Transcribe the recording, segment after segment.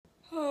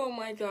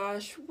my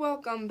gosh,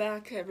 welcome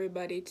back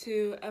everybody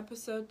to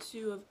episode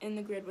 2 of In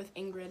the Grid with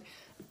Ingrid.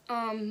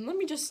 Let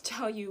me just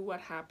tell you what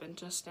happened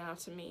just now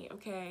to me,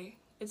 okay?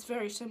 It's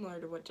very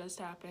similar to what just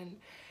happened.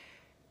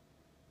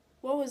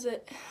 What was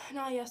it?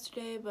 Not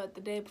yesterday, but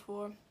the day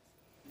before.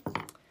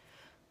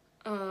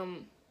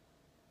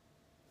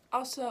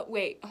 Also,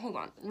 wait, hold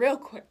on, real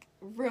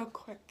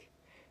quick.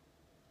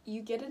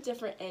 You get a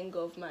different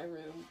angle of my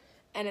room,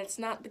 and it's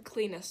not the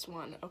cleanest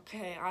one,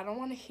 okay? I don't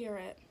want to hear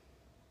it.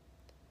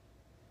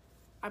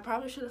 I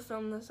probably should have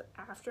filmed this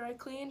after I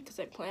cleaned, because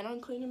I plan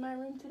on cleaning my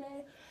room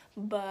today,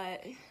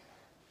 but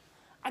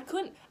I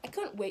couldn't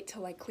wait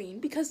till I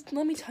cleaned, because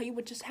let me tell you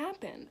what just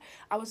happened.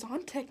 I was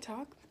on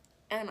TikTok,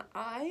 and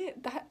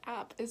that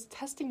app is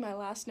testing my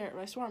last nerve.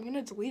 I swear I'm going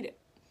to delete it.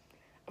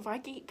 If I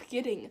keep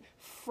getting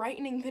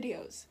frightening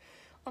videos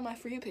on my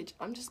For You page,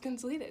 I'm just going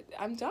to delete it.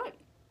 I'm done.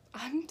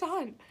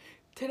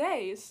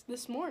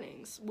 This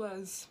morning's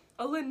was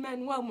a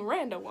Lin-Manuel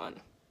Miranda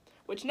one,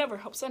 which never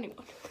helps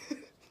anyone.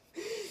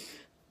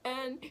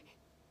 And,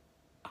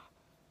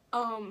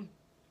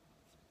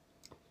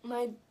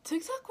 my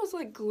TikTok was,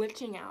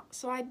 glitching out,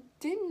 so I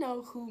didn't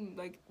know who,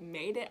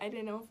 made it. I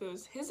didn't know if it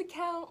was his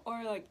account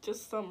or,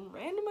 just some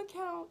random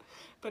account,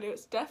 but it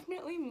was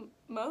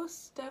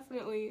most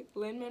definitely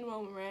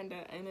Lin-Manuel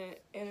Miranda, and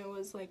it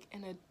was,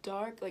 in a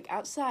dark,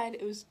 outside.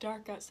 It was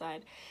dark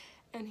outside,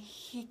 and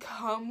he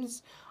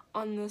comes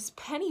on this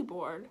penny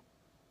board.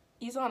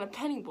 He's on a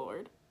penny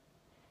board,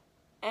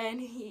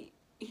 and he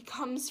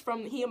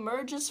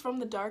emerges from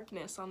the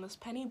darkness on this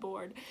penny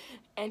board,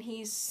 and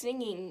he's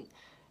singing,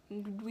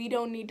 "We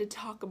don't need to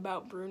talk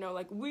about Bruno,"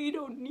 we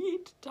don't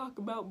need to talk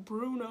about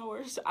Bruno,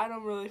 or I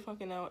don't really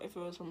fucking know if it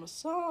was from a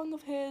song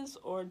of his,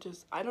 or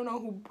just, I don't know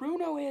who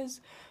Bruno is,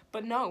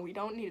 but no, we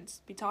don't need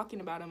to be talking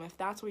about him if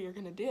that's what you're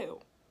gonna do.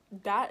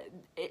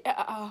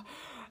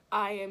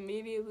 I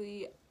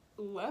immediately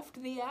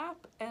left the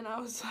app, and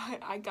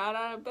I got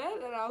out of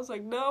bed, and I was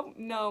like, no,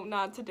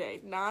 not today,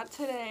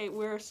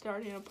 we're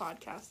starting a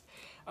podcast,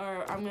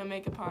 or I'm gonna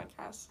make a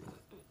podcast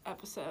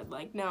episode.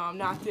 No, I'm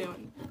not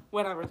doing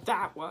whatever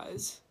that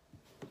was.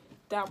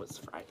 That was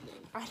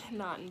frightening. I did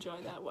not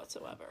enjoy that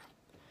whatsoever.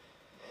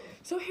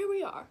 So here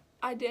we are.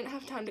 I didn't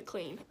have time to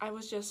clean. I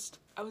was done.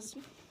 I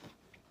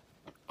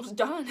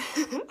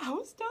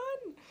was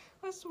done.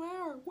 I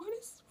swear.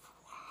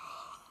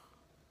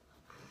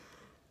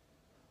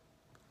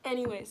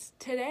 Anyways,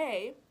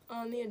 today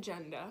on the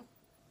agenda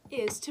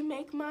is to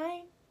make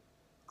my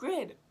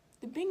grid,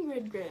 the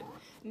Bingrid Grid.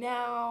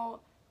 Now,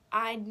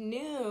 I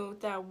knew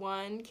that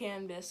one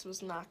canvas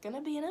was not going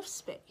to be enough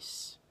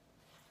space,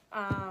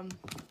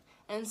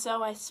 and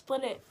so I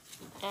split it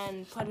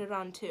and put it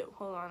on 2.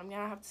 Hold on, I'm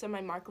going to have to set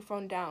my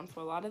microphone down for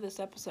a lot of this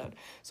episode,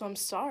 so I'm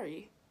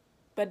sorry,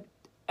 but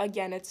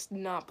again, it's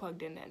not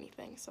plugged into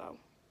anything, so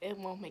it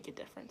won't make a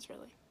difference,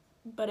 really.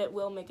 But it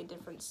will make a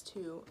difference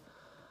to,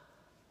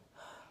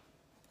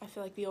 I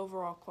feel like, the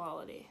overall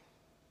quality.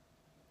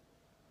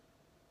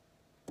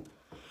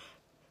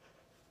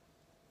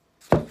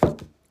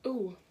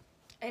 Ooh.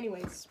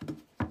 Anyways,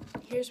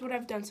 here's what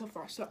I've done so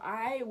far. So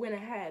I went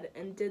ahead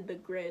and did the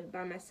grid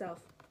by myself,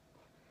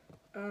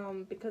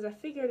 because I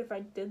figured if I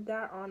did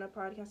that on a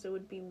podcast, it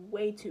would be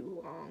way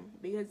too long,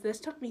 because this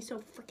took me so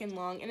freaking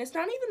long, and it's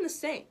not even the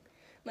same.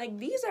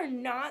 These are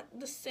not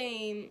the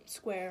same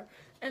square,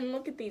 and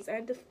look at these. I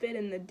had to fit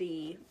in the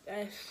D.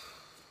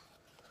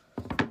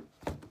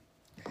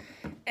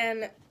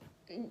 And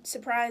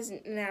surprise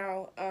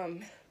now,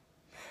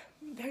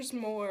 there's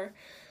more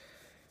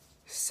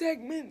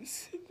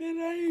segments than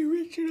I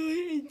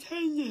originally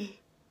intended.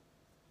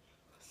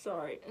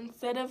 Sorry,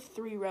 instead of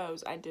 3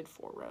 rows, I did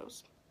 4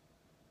 rows.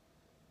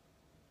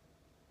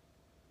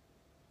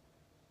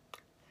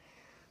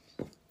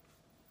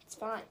 It's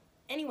fine.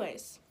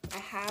 Anyways, I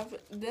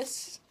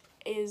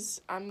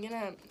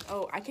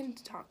can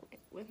talk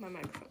with my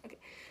microphone. Okay.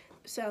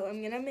 So I'm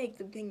going to make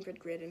the Bingrid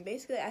Grid, and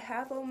basically I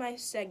have all my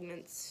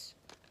segments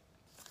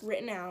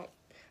written out.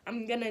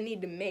 I'm going to need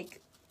to make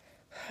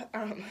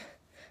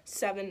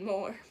 7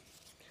 more.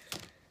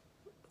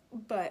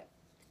 But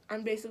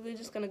I'm basically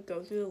just going to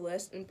go through the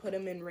list and put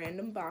them in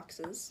random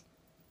boxes.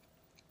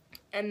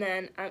 And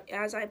then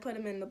as I put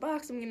them in the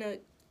box, I'm going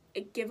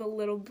to give a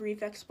little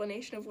brief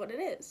explanation of what it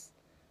is.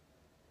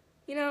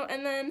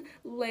 And then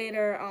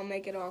later I'll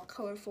make it all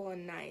colorful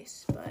and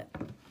nice, but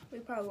we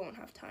probably won't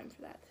have time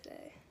for that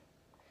today.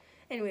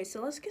 Anyway,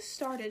 so let's get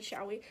started,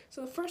 shall we?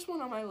 So the first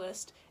one on my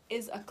list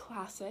is a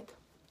classic,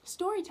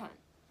 story time.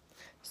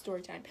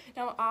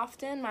 Now,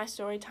 often my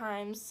story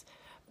times,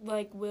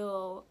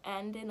 will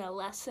end in a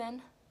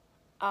lesson.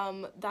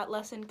 That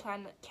lesson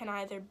can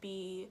either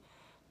be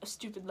a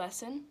stupid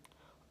lesson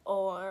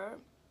or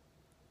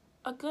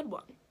a good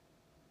one.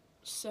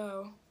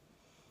 So,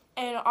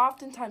 and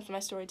oftentimes my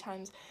story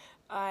times,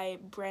 I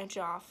branch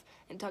off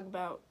and talk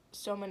about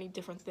so many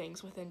different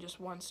things within just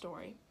one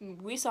story.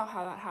 We saw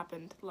how that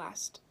happened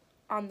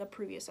on the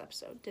previous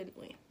episode, didn't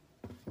we?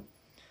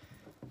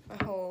 My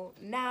whole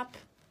nap,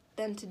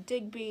 then to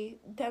Digby,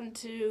 then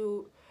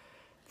to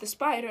the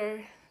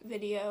spider,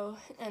 video,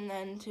 and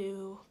then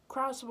to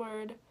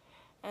crossword,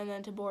 and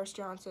then to Boris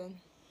Johnson.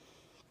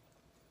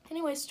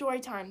 Anyway, story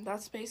time.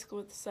 That's basically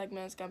what the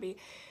segment is going to be.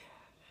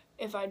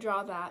 If I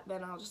draw that,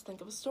 then I'll just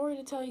think of a story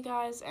to tell you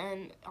guys,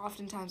 and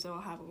oftentimes I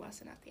will have a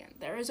lesson at the end.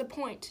 There is a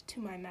point to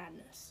my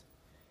madness.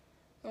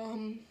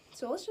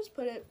 So let's just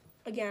put it,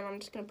 again, I'm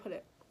just going to put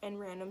it in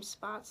random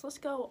spots. Let's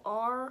go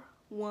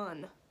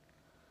R1,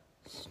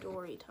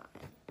 story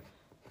time.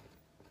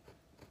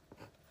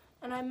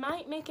 And I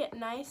might make it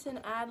nice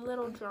and add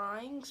little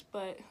drawings,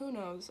 but who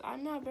knows?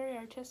 I'm not very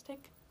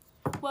artistic.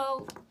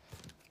 Well,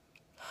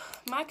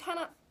 my kind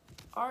of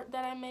art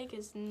that I make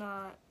is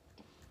not,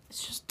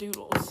 it's just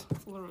doodles.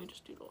 It's literally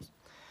just doodles.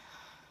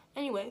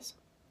 Anyways,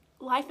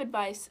 life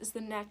advice is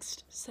the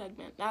next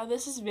segment. Now,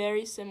 this is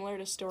very similar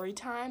to story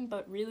time,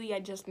 but really I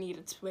just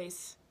needed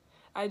space.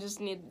 I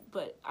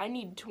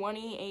need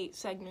 28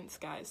 segments,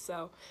 guys.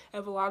 So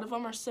if a lot of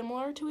them are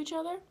similar to each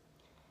other,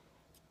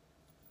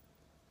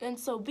 then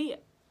so be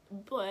it.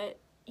 But,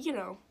 you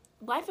know,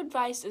 life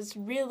advice is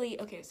really,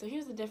 okay, so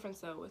here's the difference,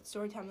 though, with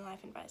story time and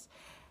life advice.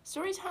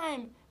 Story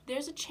time,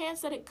 there's a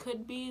chance that it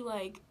could be,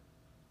 like,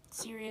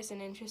 serious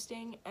and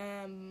interesting,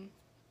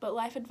 but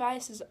life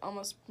advice is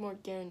almost more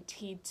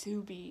guaranteed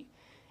to be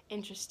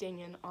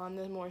interesting and on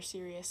the more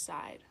serious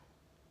side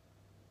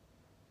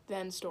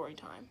than story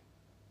time.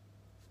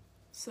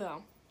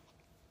 So,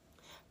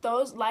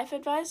 those life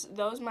advice,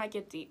 those might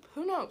get deep.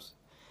 Who knows?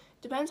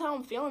 Depends how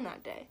I'm feeling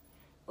that day.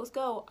 Let's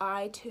go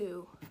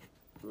I2,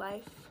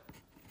 life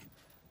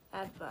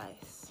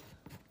advice.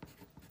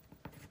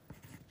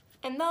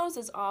 And those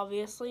is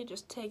obviously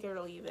just take it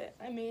or leave it.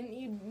 I mean,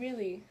 you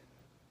really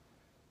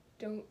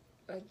don't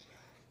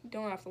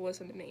have to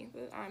listen to me.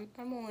 I'm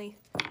only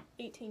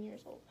 18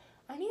 years old.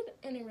 I need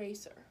an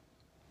eraser.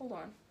 Hold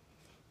on.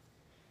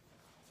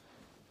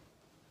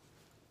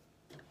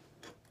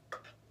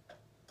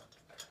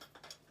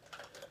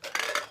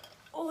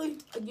 Oh,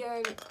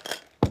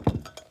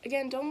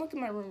 again, don't look in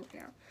my room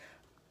right now.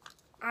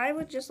 I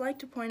would just like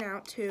to point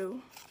out,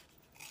 too,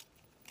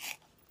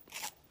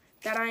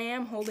 that I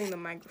am holding the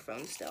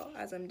microphone still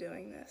as I'm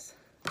doing this.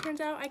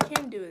 Turns out I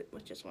can do it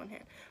with just one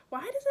hand.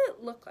 Why does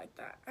it look like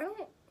that? I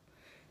don't...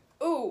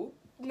 Oh,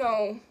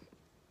 no.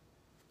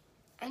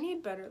 I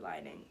need better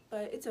lighting,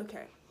 but it's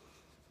okay.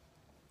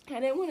 I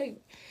didn't want to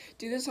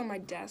do this on my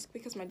desk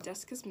because my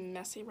desk is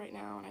messy right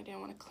now, and I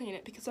didn't want to clean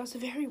it because I was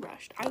very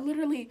rushed. I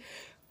literally...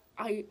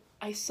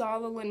 I saw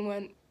the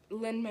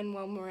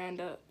Lin-Manuel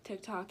Miranda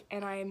TikTok,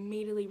 and I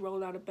immediately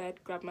rolled out of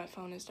bed, grabbed my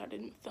phone, and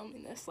started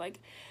filming this.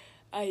 Like,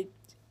 I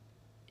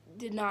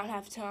did not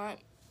have time.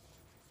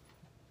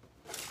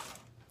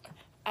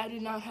 I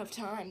did not have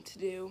time to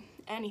do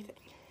anything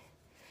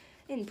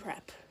in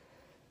prep.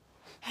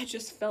 I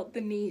just felt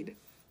the need,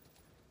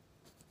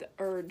 the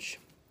urge.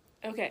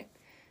 Okay,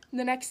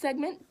 the next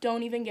segment,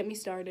 don't even get me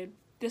started.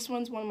 This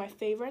one's one of my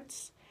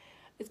favorites.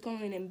 It's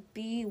going in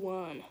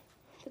B1.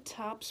 The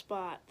top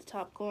spot, the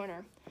top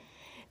corner.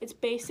 It's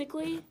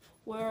basically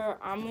where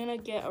I'm gonna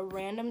get a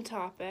random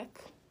topic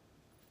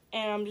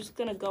and I'm just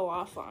gonna go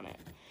off on it.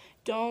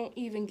 Don't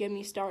even get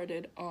me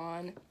started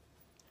on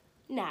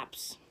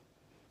naps,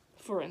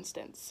 for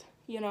instance,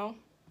 you know?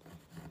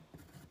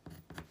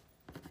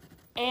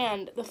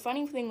 And the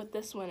funny thing with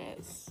this one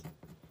is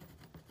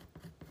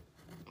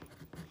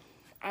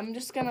I'm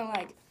just gonna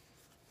like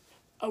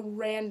a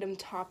random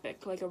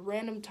topic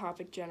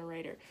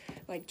generator,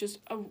 like just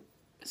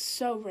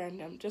so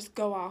random, just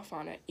go off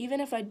on it.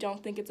 Even if I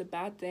don't think it's a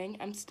bad thing,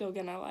 I'm still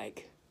gonna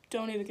like,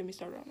 don't even get me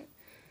started on it.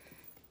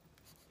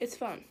 It's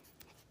fun.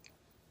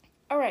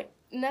 Alright,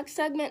 next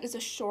segment is a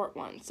short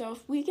one. So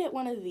if we get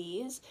one of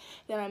these,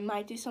 then I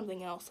might do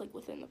something else like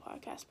within the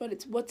podcast. But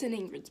it's what's in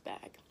Ingrid's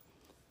bag.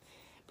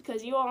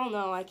 Because you all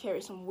know I carry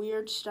some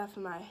weird stuff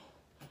in my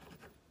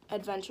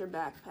adventure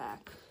backpack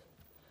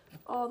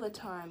all the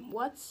time.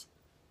 What's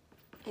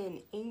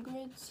in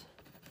Ingrid's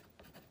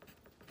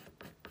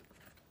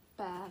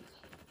bag?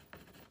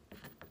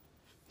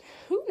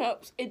 Who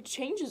knows? It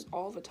changes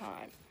all the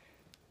time.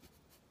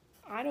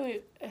 I don't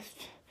even,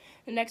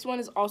 the next one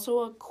is also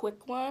a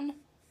quick one,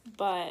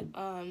 but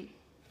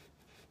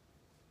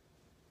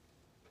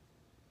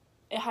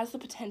it has the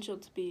potential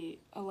to be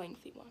a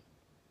lengthy one.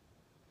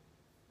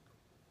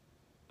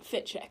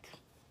 Fit check.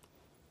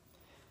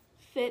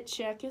 Fit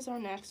check is our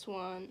next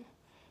one.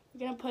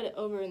 We're gonna put it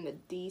over in the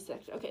D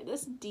section. Okay,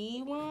 this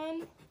D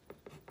one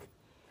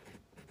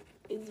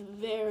is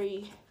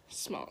very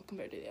small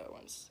compared to the other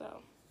ones,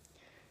 so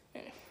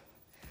anyway.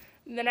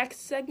 The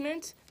next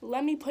segment,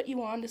 let me put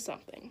you on to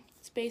something.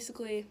 It's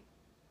basically,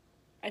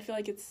 I feel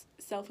like it's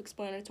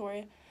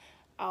self-explanatory.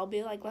 I'll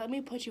be like, let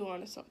me put you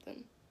on to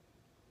something.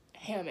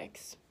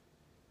 Hammocks.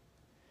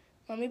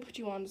 Let me put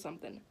you on to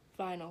something.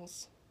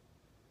 Vinyls.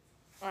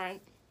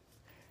 Alright?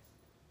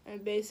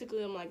 And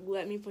basically I'm like,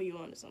 let me put you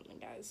on to something,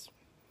 guys.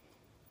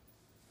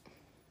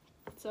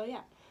 So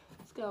yeah,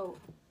 let's go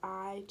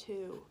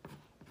I2.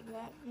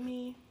 Let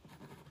me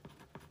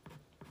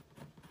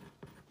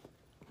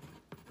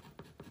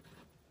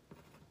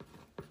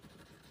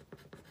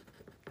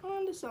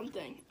on to into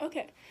something.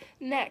 Okay,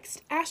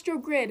 next,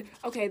 Grid.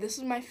 Okay, this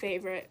is my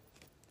favorite.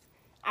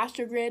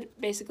 Grid,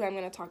 basically I'm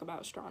going to talk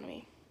about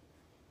astronomy.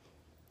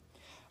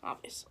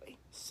 Obviously.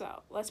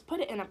 So, let's put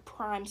it in a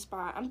prime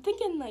spot. I'm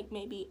thinking like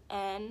maybe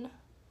N3,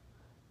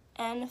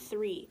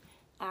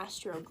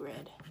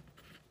 Grid.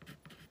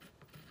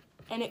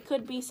 And it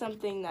could be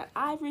something that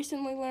I've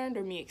recently learned,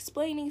 or me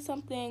explaining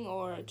something,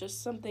 or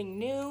just something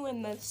new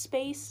in the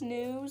space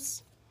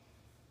news.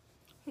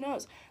 Who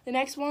knows? The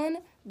next one,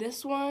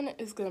 this one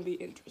is going to be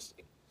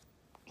interesting.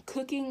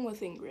 Cooking with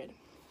Ingrid.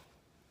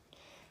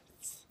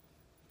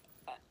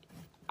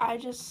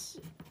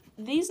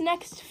 These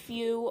next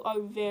few are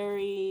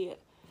very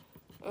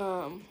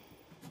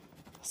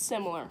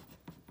similar,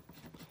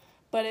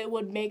 but it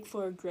would make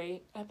for a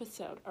great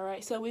episode. All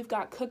right, so we've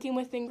got Cooking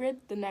with Ingrid,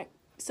 the next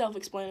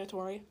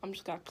self-explanatory. I'm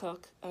just gonna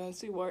cook and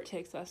see where it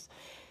takes us.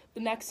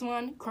 The next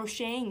one,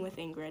 Crocheting with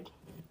Ingrid.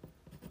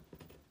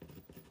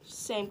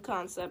 Same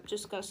concept,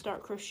 just gonna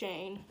start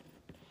crocheting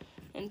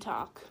and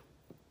talk.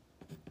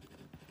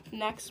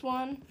 Next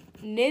one,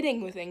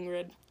 Knitting with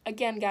Ingrid.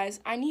 Again,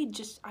 guys, I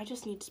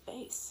just need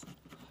space.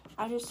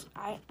 I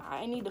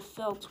need to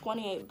fill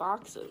 28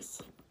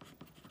 boxes.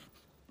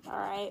 All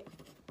right,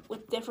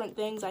 with different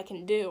things I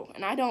can do,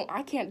 and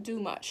I can't do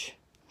much.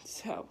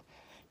 So,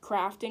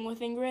 Crafting with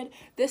Ingrid.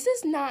 This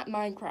is not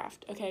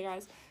Minecraft, okay,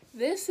 guys?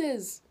 This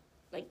is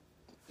like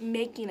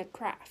making a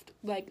craft,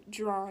 like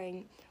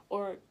drawing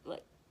or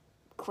like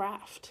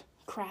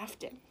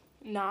crafting,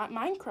 not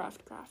Minecraft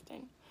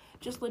crafting,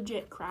 just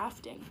legit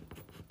crafting.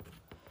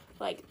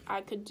 Like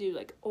I could do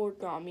like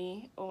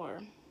origami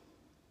or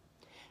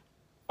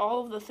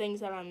all of the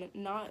things that I'm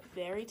not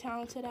very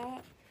talented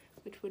at,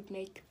 which would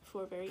make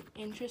for a very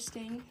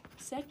interesting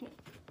segment.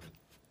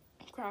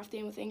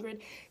 Crafting with Ingrid.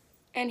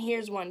 And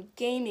here's one,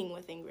 Gaming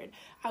with Ingrid.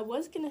 I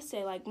was going to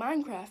say like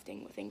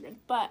Minecrafting with Ingrid,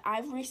 but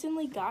I've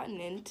recently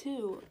gotten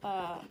into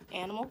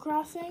Animal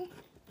Crossing.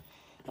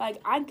 Like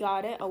I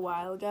got it a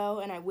while ago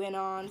and I went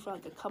on for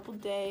like a couple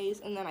days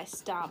and then I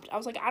stopped. I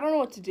was like, I don't know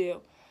what to do.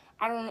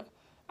 I don't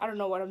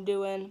know what I'm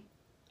doing.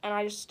 And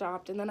I just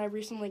stopped, and then I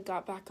recently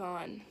got back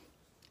on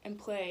and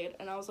played,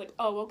 and I was like,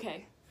 oh,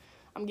 okay.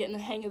 I'm getting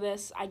the hang of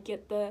this. I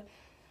get the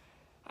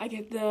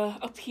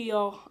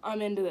appeal.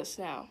 I'm into this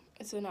now.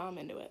 And so now I'm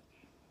into it.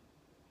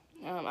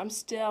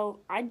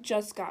 I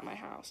just got my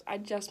house. I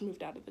just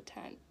moved out of the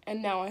tent.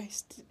 And now I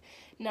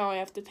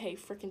have to pay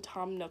freaking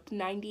Tom Nook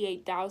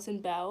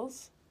 98,000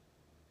 bells.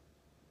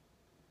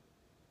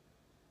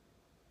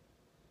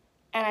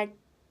 And I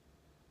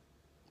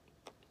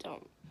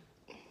don't.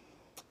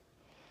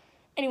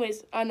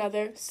 Anyways,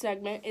 another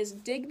segment is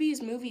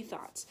Digby's movie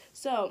thoughts.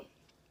 So,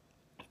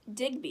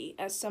 Digby,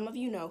 as some of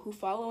you know who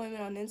follow him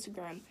on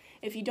Instagram,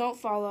 if you don't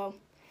follow,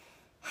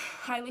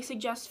 highly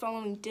suggest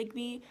following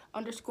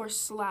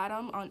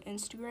Digby_Slatum on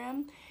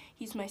Instagram.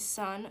 He's my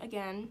son,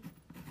 again.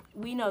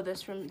 We know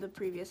this from the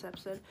previous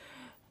episode.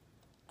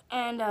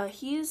 And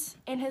he's,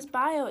 in his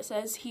bio, it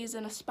says he's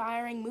an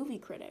aspiring movie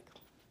critic.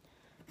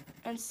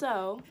 And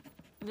so,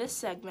 this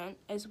segment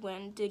is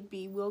when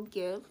Digby will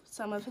give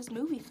some of his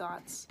movie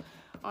thoughts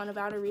on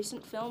about a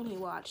recent film he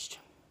watched.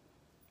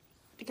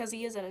 Because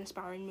he is an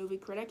inspiring movie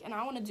critic, and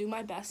I want to do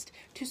my best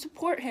to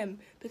support him,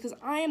 because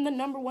I am the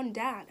 #1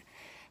 dad.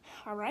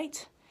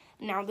 Alright?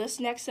 Now this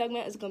next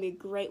segment is going to be a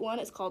great one.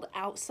 It's called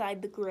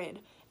Outside the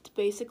Grid. It's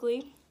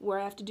basically where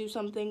I have to do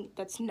something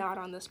that's not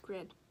on this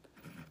grid.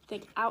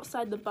 Think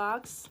outside the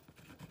box,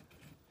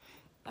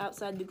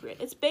 outside the grid.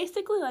 It's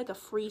basically like a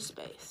free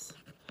space.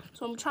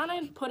 So I'm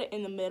trying to put it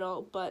in the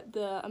middle, but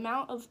the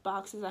amount of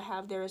boxes I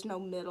have, there is no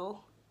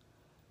middle.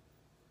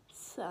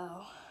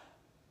 So,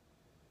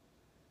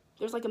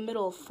 there's like a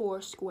middle of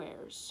 4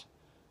 squares.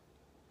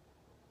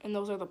 And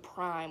those are the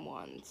prime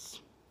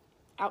ones.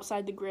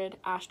 Outside the Grid,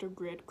 Astro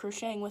Grid,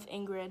 Crocheting with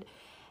Ingrid,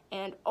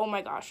 and oh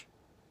my gosh.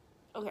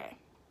 Okay.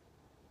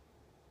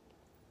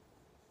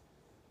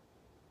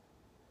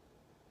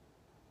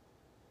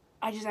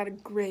 I just had a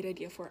great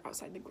idea for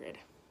Outside the Grid.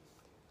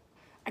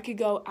 I could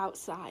go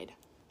outside.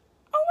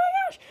 Oh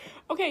my gosh!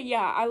 Okay,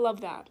 yeah, I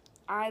love that.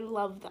 I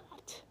love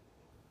that.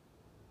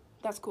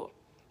 That's cool.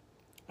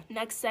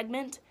 Next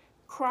segment,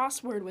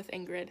 Crossword with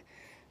Ingrid.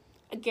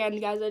 Again,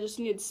 guys, I just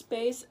needed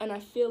space, and I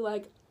feel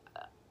like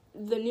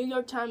the New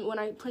York Times, when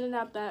I printed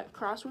out that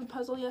crossword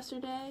puzzle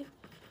yesterday,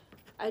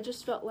 I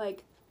just felt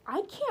like,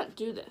 I can't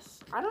do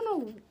this. I don't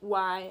know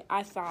why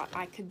I thought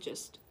I could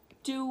just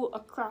do a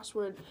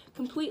crossword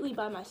completely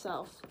by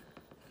myself.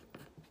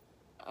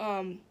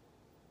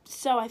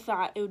 So I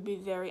thought it would be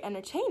very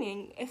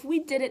entertaining if we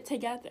did it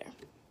together.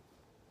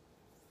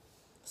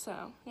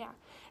 So, yeah.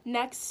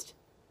 Next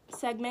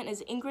segment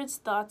is Ingrid's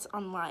thoughts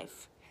on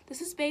life. This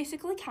is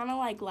basically kind of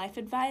like life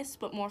advice,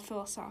 but more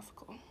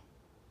philosophical.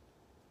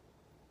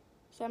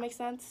 Does that make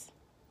sense?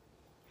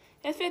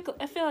 I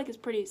feel like it's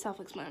pretty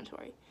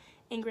self-explanatory.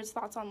 Ingrid's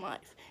thoughts on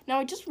life. Now,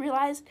 I just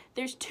realized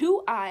there's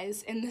 2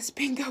 eyes in this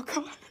bingo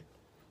card.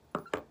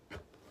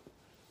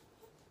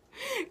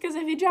 Because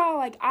if you draw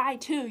like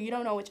I2, you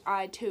don't know which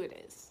I2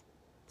 it is.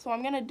 So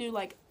I'm going to do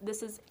like,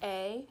 this is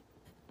A,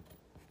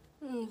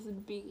 This is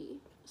B.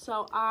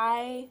 So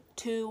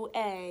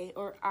I2A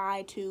or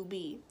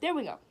I2B. There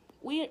we go.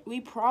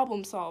 We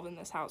problem solve in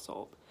this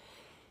household.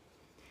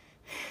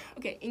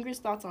 Okay, Ingrid's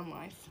thoughts on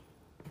life.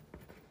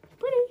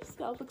 Pretty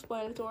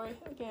self-explanatory.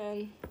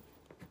 Again,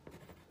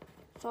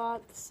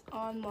 thoughts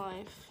on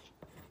life.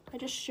 I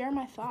just share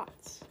my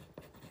thoughts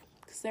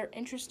because they're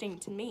interesting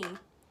to me.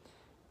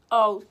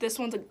 Oh, this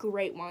one's a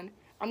great one.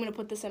 I'm going to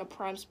put this in a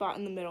prime spot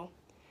in the middle.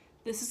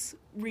 This is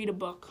read a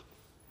book.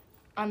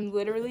 I'm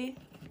literally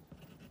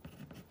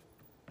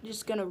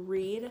just going to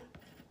read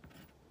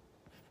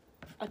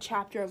a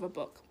chapter of a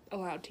book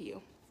aloud to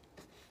you.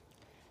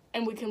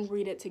 And we can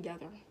read it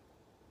together.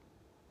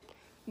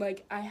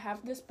 Like, I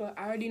have this book.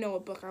 I already know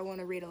what book I want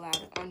to read aloud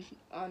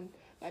on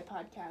my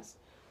podcast.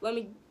 Let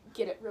me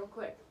get it real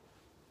quick.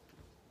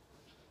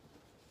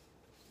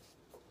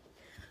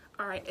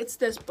 Alright, it's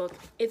this book.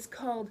 It's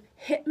called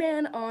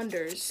Hitman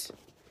Anders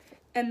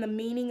and the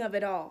Meaning of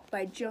It All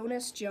by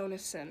Jonas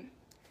Jonasson.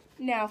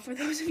 Now, for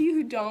those of you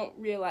who don't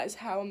realize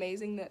how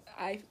amazing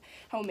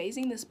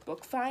this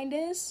book find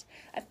is,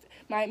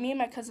 me and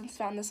my cousins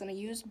found this in a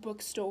used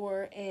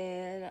bookstore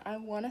in, I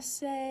want to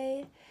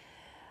say,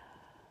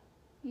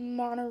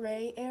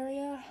 Monterey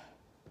area.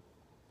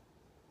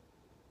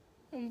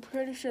 I'm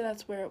pretty sure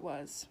that's where it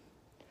was.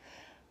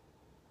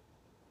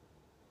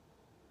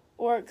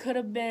 Or it could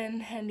have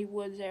been Hendy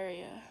Woods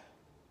area.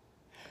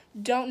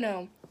 Don't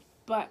know.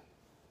 But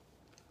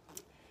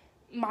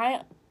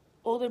my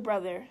older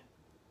brother,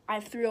 I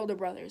have 3 older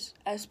brothers,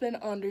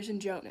 Espen, Anders, and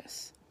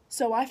Jonas.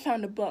 So I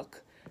found a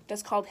book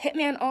that's called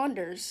Hitman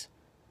Anders.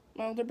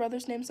 My older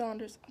brother's name's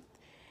Anders.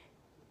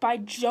 By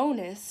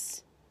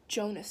Jonas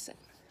Jonasson.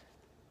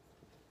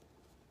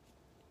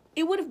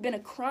 It would have been a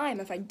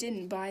crime if I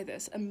didn't buy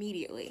this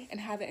immediately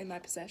and have it in my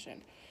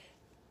possession.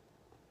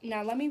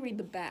 Now, let me read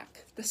the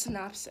back, the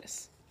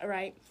synopsis, all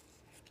right?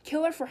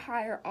 Killer for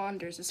hire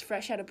Anders is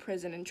fresh out of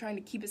prison and trying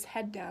to keep his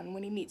head down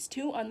when he meets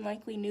 2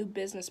 unlikely new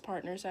business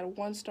partners at a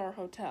 1-star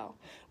hotel.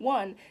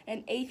 One,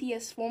 an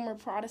atheist former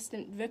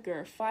Protestant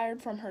vicar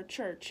fired from her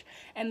church,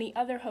 and the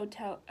other,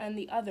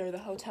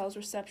 the hotel's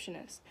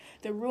receptionist,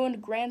 the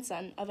ruined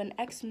grandson of an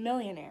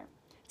ex-millionaire.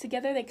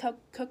 Together, they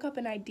cook up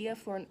an idea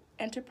for an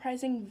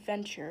enterprising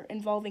venture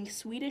involving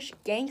Swedish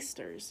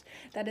gangsters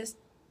that is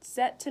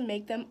set to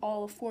make them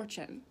all a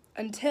fortune,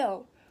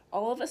 until,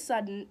 all of a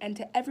sudden, and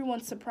to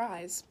everyone's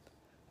surprise,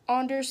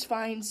 Anders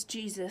finds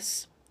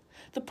Jesus.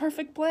 The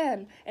perfect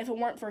plan, if it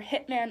weren't for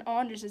Hitman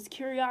Anders'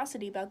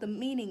 curiosity about the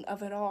meaning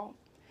of it all.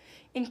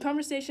 In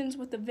conversations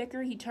with the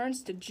vicar, he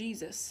turns to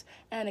Jesus,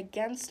 and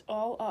against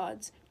all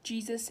odds,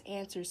 Jesus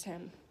answers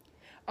him.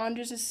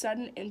 Anders'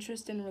 sudden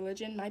interest in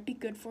religion might be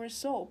good for his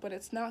soul, but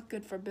it's not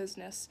good for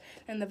business,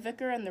 and the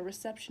vicar and the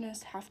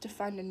receptionist have to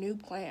find a new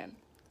plan,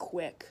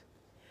 quick.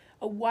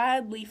 A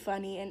wildly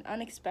funny and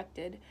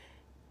unexpected,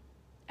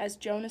 as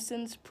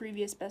Jonasson's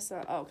previous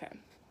bestseller. Oh, okay.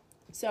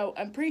 So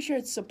I'm pretty sure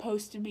it's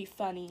supposed to be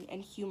funny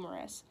and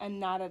humorous and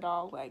not at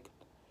all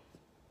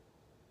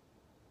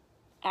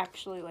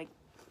actually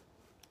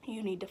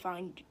you need to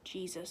find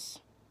Jesus.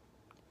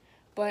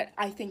 But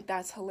I think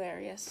that's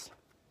hilarious.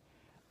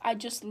 I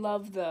just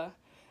love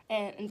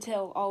and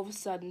until all of a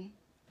sudden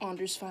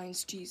Anders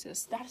finds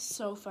Jesus. That's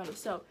so funny.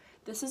 So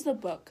this is the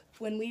book.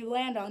 When we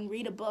land on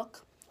read a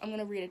book, I'm going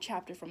to read a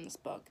chapter from this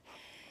book.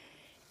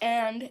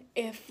 And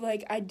if,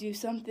 I do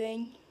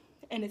something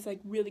and it's,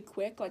 really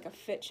quick, like a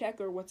fit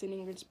check or what's in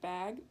Ingrid's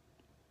bag,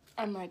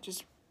 I might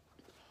just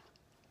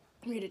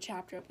read a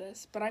chapter of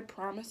this. But I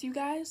promise you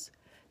guys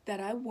that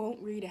I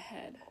won't read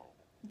ahead.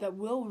 That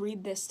we'll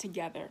read this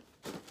together.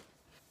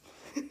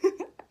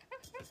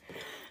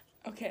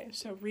 Okay,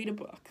 so read a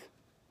book.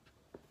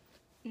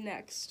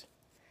 Next.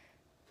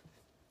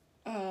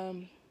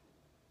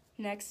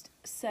 Next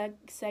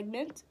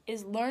segment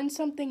is learn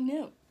something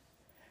new.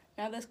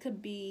 Now this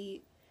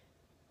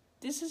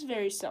is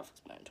very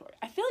self-explanatory.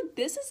 I feel like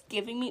this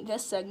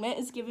segment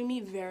is giving me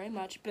very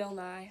much Bill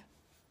Nye.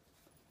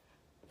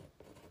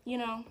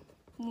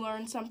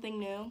 Learn something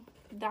new.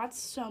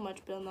 That's so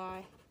much Bill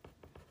Nye.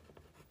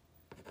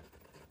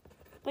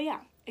 But yeah,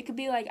 it could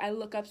be I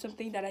look up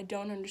something that I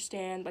don't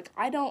understand.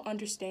 I don't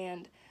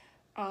understand,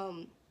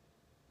 okay,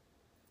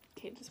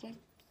 this might.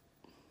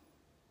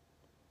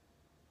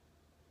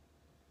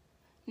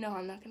 No,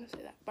 I'm not going to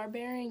say that.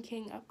 Barbarian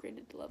King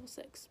upgraded to level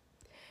 6.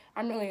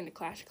 I'm really into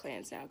Clash of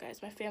Clans now,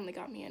 guys. My family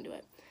got me into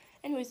it.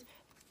 Anyways,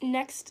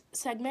 next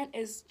segment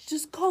is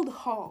just called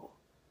Haul.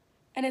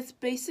 And it's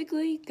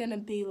basically going to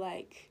be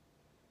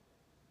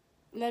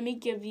let me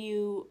give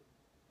you,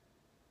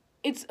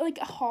 it's a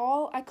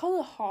haul. I call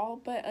it a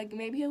haul, but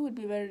maybe it would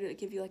be better to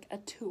give you a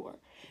tour.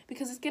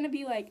 Because it's going to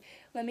be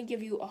let me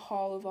give you a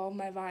haul of all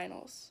my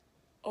vinyls.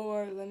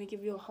 Or let me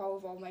give you a haul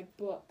of all my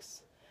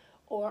books.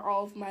 Or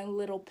all of my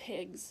little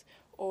pigs,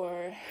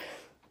 or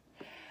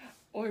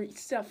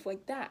stuff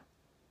like that.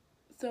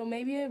 So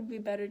maybe it would be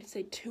better to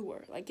say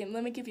tour. Let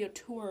me give you a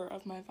tour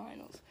of my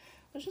vinyls.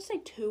 Let's just say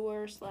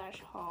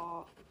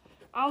tour/haul.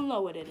 I don't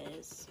know what it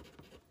is.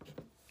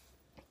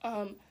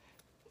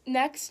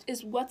 Next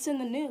is what's in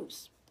the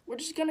news. we're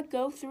just gonna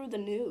go through the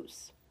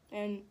news,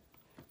 and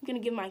I'm gonna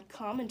give my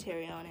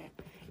commentary on it.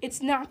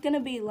 It's not gonna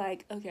be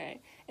like,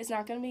 okay, it's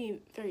not gonna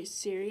be very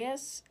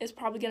serious. It's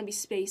probably gonna be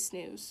space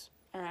news,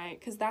 all right?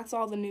 Because that's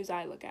all the news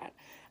I look at.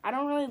 I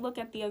don't really look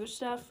at the other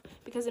stuff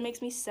because it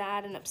makes me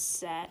sad and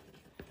upset.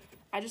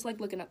 I just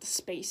like looking at the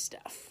space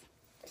stuff.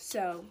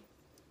 So,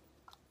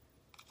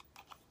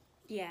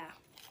 yeah,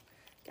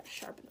 gotta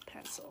sharpen the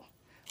pencil.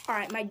 All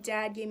right, my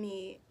dad gave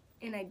me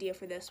an idea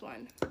for this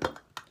one.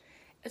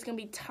 It's gonna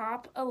be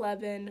top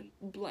 11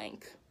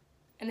 blank.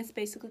 And it's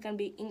basically gonna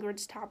be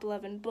Ingrid's top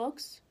 11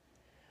 books.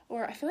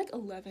 Or I feel like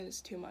 11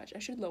 is too much. I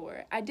should lower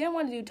it. I didn't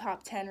want to do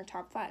top 10 or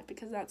top 5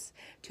 because that's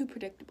too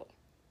predictable.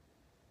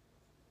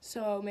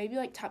 So maybe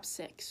like top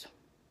 6.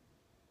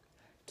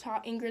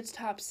 Ingrid's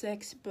top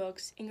 6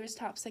 books, Ingrid's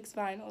top 6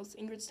 vinyls,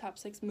 Ingrid's top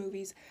 6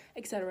 movies,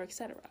 etc.,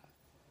 etc.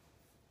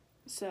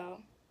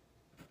 So,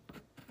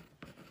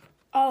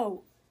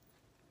 oh,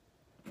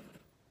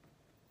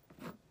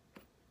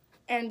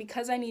 and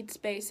because I need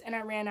space and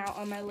I ran out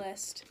on my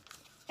list,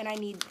 and I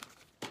need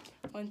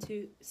 1,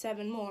 2,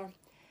 7 more,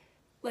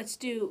 let's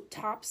do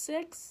top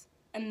 6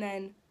 and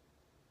then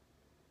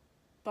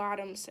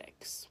bottom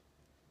 6.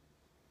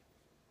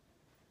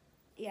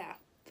 Yeah,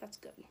 that's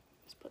good.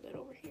 Let's put it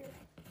over here.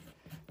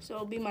 So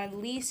it'll be my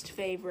least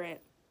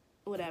favorite,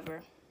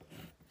 whatever.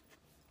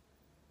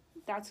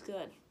 That's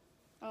good.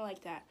 I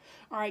like that.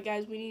 All right,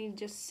 guys, we need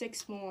just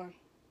 6 more.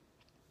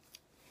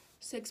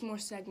 6 more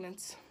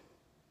segments.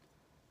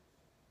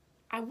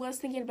 I was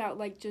thinking about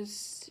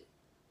just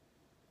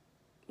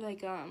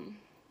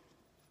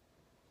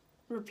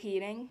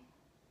repeating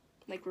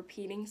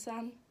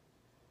some.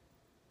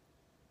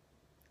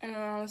 And I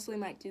honestly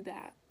might do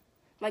that.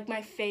 Like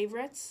my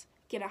favorites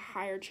get a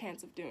higher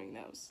chance of doing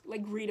those.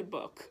 Like read a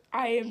book.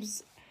 I am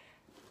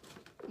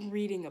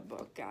reading a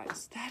book,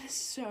 guys. That is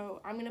so,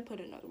 I'm gonna put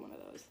another one of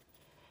those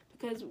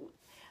because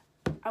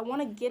I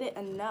want to get it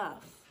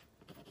enough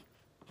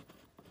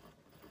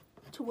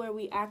to where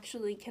we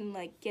actually can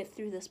get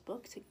through this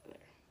book together.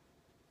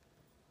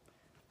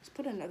 Let's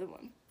put another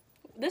one.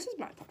 This is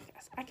my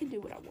podcast. I can do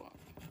what I want.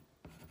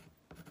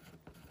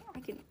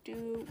 I can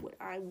do what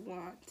I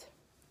want.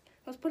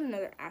 Let's put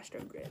another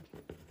Astro Grid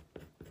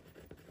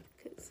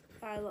because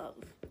I love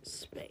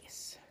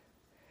space.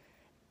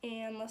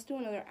 And let's do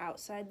another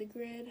outside the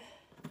grid.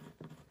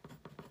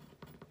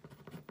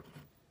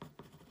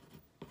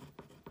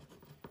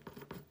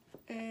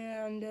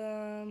 And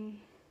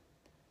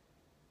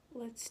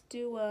let's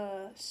do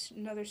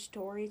another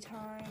story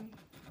time.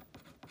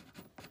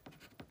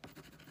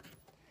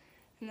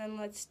 And then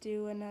let's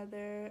do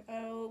another,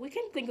 we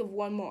can think of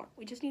one more.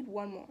 We just need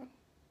one more.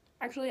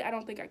 Actually, I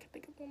don't think I can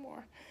think of one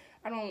more.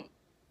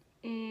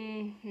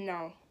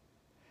 No.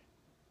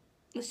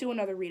 Let's do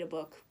another read a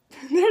book.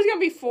 There's gonna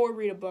be 4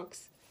 read a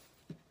books.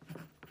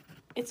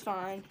 It's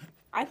fine.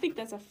 I think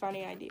that's a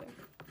funny idea.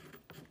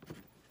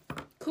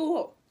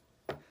 Cool.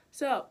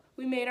 So,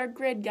 we made our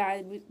grid,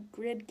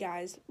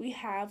 guys. We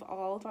have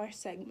all of our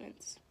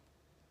segments.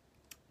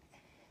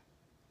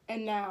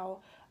 And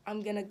now,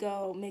 I'm gonna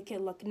go make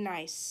it look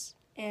nice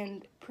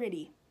and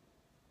pretty.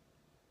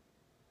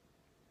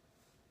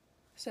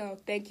 So,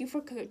 thank you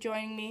for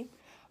joining me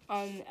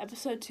on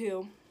episode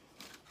 2.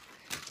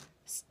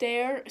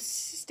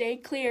 Stay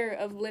clear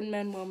of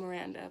Lin-Manuel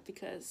Miranda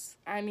because,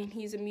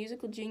 he's a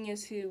musical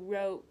genius who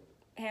wrote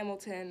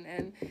Hamilton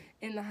and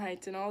In the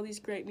Heights and all these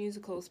great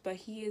musicals, but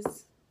he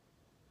is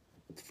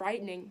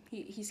frightening.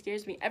 He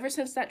scares me. Ever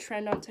since that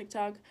trend on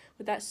TikTok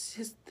with that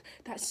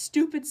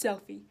stupid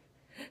selfie.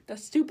 The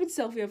stupid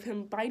selfie of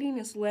him biting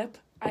his lip,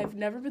 I've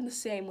never been the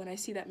same when I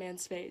see that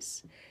man's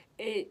face.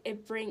 It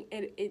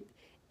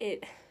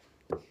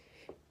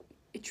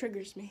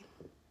triggers me.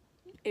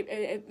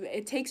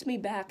 It takes me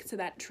back to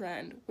that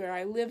trend where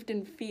I lived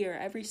in fear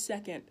every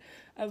second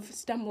of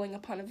stumbling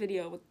upon a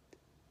video with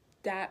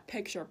that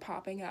picture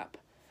popping up.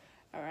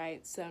 All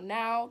right, so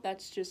now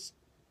that's just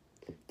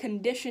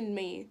conditioned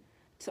me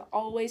to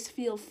always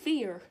feel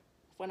fear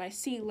when I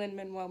see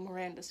Lin-Manuel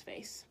Miranda's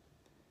face.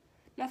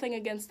 Nothing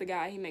against the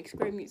guy, he makes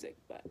great music,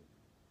 but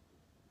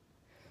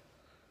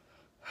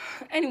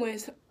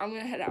anyways, I'm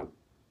gonna head out.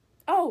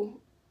 Oh,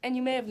 and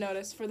you may have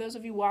noticed, for those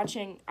of you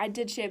watching, I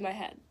did shave my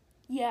head.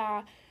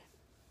 Yeah,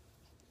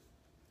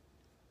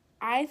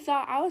 I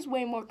thought I was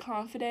way more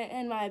confident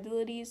in my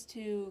abilities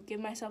to give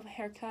myself a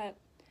haircut,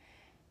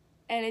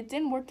 and it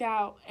didn't work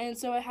out, and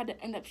so I had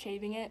to end up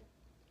shaving it,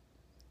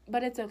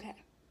 but it's okay.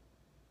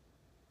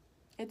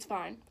 It's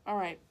fine. All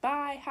right,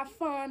 bye, have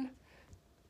fun.